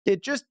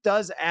it just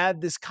does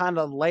add this kind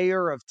of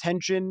layer of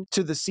tension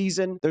to the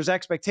season. There's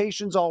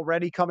expectations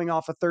already coming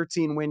off a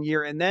 13-win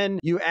year, and then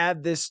you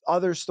add this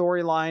other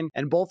storyline,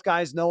 and both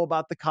guys know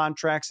about the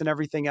contracts and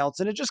everything else,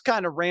 and it just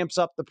kind of ramps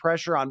up the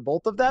pressure on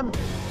both of them.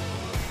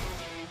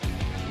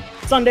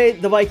 Sunday,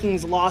 the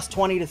Vikings lost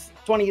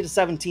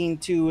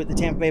 20-17 to the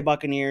Tampa Bay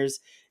Buccaneers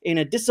in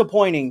a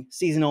disappointing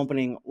season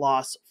opening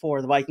loss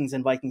for the Vikings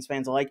and Vikings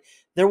fans alike.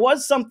 There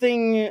was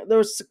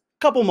a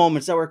couple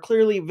moments that were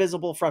clearly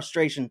visible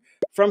frustration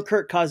from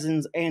Kirk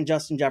Cousins and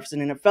Justin Jefferson,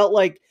 and it felt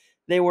like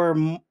they were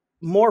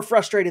more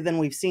frustrated than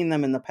we've seen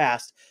them in the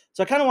past.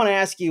 So I kind of want to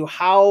ask you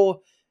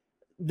how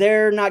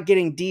they're not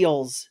getting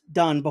deals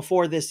done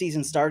before this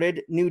season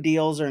started, new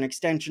deals or an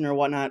extension or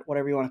whatnot,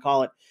 whatever you want to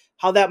call it,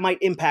 how that might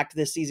impact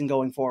this season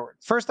going forward.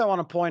 First, I want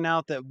to point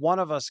out that one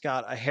of us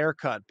got a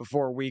haircut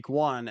before week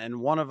 1 and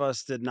one of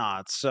us did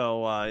not.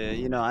 So,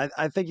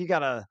 I think you got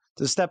to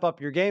step up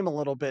your game a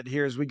little bit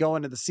here as we go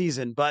into the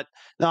season. But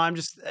no, I'm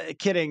just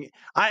kidding.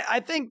 I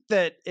think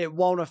that it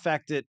won't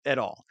affect it at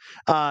all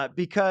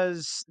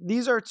because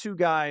these are two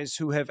guys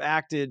who have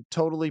acted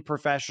totally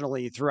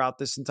professionally throughout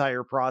this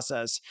entire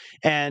process.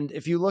 And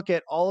if you look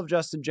at all of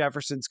Justin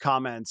Jefferson's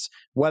comments,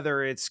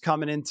 whether it's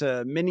coming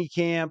into mini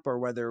camp or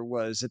whether it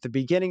was at the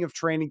beginning of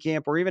training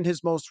camp or even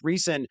his most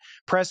recent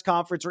press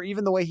conference or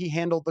even the way he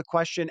handled the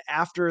question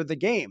after the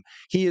game,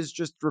 he has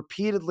just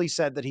repeatedly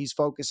said that he's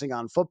focusing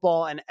on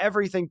football and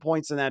everything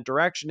points in that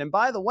direction. And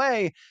by the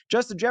way,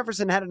 Justin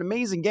Jefferson had an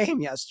amazing game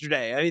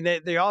yesterday. I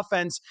mean, the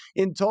offense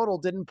in total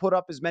didn't put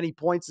up as many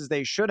points as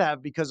they should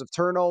have because of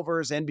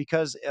turnovers and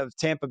because of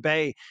Tampa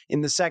Bay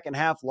in the second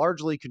half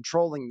largely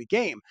controlling the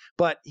game.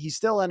 But he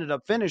still ended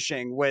up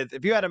finishing with,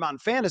 if you had him on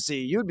fantasy,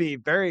 you'd be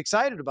very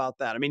excited about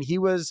that. I mean, he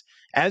was,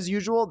 as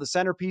usual, the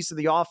centerpiece of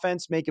the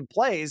offense making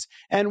plays.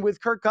 And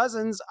with Kirk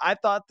Cousins, I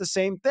thought the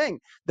same thing,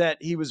 that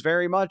he was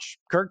very much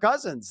Kirk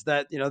Cousins,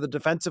 that, the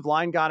defensive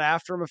line got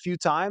after him a few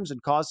times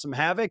and caused some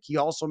havoc. He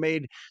also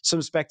made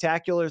some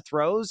spectacular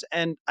throws.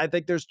 And I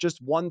think there's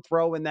just one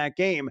throw in that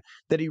game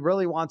that he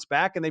really wants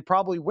back. And they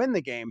probably win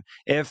the game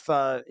if,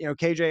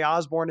 KJ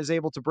Osborne is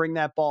able to bring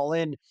that ball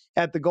in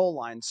at the goal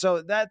line.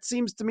 So that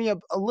seems to me a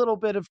little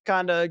bit of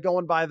kind of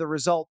going by the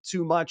result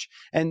too much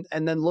and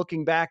then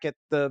looking back at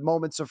the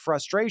moments of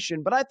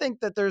frustration. But I think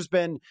that there's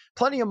been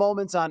plenty of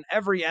moments on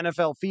every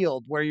NFL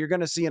field where you're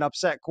going to see an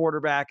upset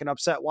quarterback, an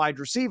upset wide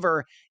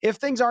receiver if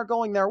things aren't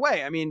going their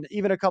way. I mean,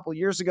 even a couple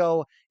years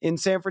ago in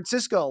San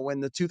Francisco, when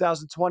the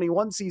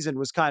 2021 season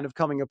was kind of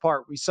coming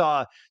apart, we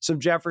saw some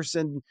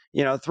Jefferson,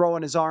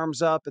 throwing his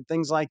arms up and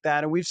things like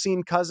that. And we've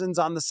seen Cousins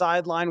on the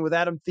sideline with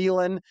Adam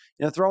Thielen,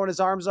 throwing his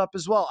arms up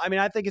as well. I mean,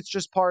 I think it's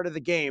just part of the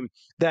game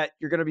that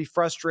you're going to be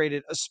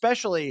frustrated,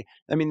 especially,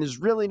 I mean, there's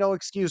really no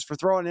excuse for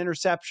throwing an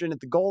interception at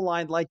the goal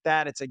line like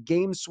that. It's a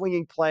game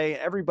swinging play.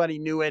 Everybody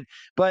knew it,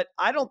 but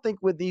I don't think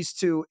with these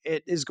two,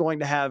 it is going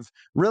to have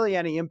really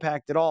any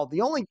impact at all.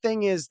 The only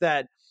thing is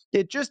that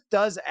it just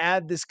does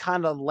add this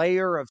kind of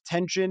layer of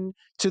tension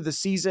to the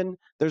season.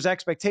 There's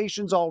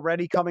expectations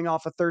already coming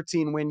off a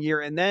 13-win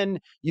year, and then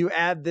you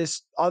add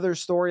this other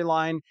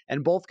storyline,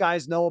 and both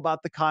guys know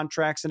about the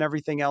contracts and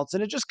everything else,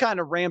 and it just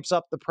kind of ramps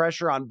up the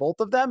pressure on both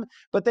of them,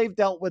 but they've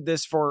dealt with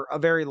this for a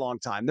very long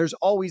time. There's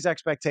always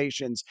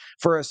expectations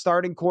for a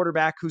starting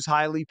quarterback who's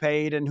highly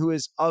paid and who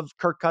is of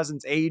Kirk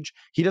Cousins' age.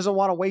 He doesn't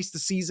want to waste the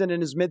season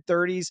in his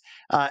mid-30s,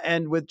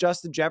 and with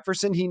Justin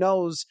Jefferson, he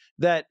knows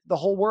that the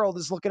whole world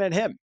is looking at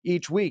him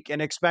each week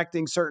and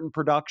expecting certain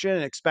production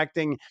and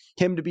expecting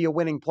him to be a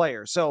winning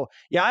player. So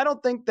yeah, I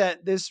don't think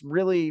that this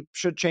really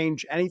should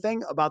change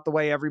anything about the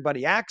way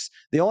everybody acts.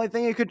 The only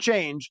thing it could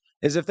change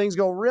is if things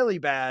go really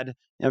bad,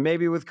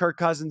 maybe with Kirk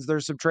Cousins,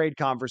 there's some trade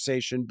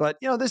conversation. But,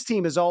 this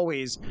team is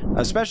always,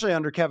 especially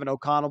under Kevin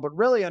O'Connell, but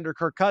really under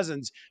Kirk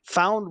Cousins,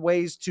 found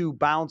ways to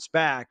bounce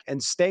back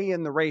and stay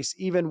in the race,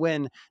 even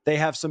when they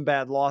have some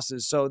bad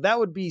losses. So that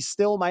would be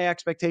still my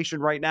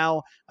expectation right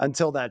now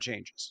until that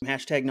changes.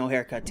 Hashtag no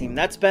haircut team.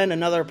 That's been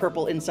another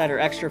Purple Insider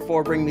Extra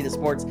for Bring Me the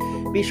Sports.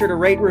 Be sure to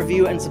rate,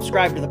 review, and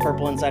subscribe to the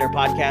Purple Insider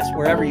podcast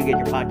wherever you get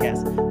your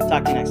podcasts.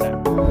 Talk to you next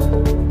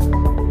time.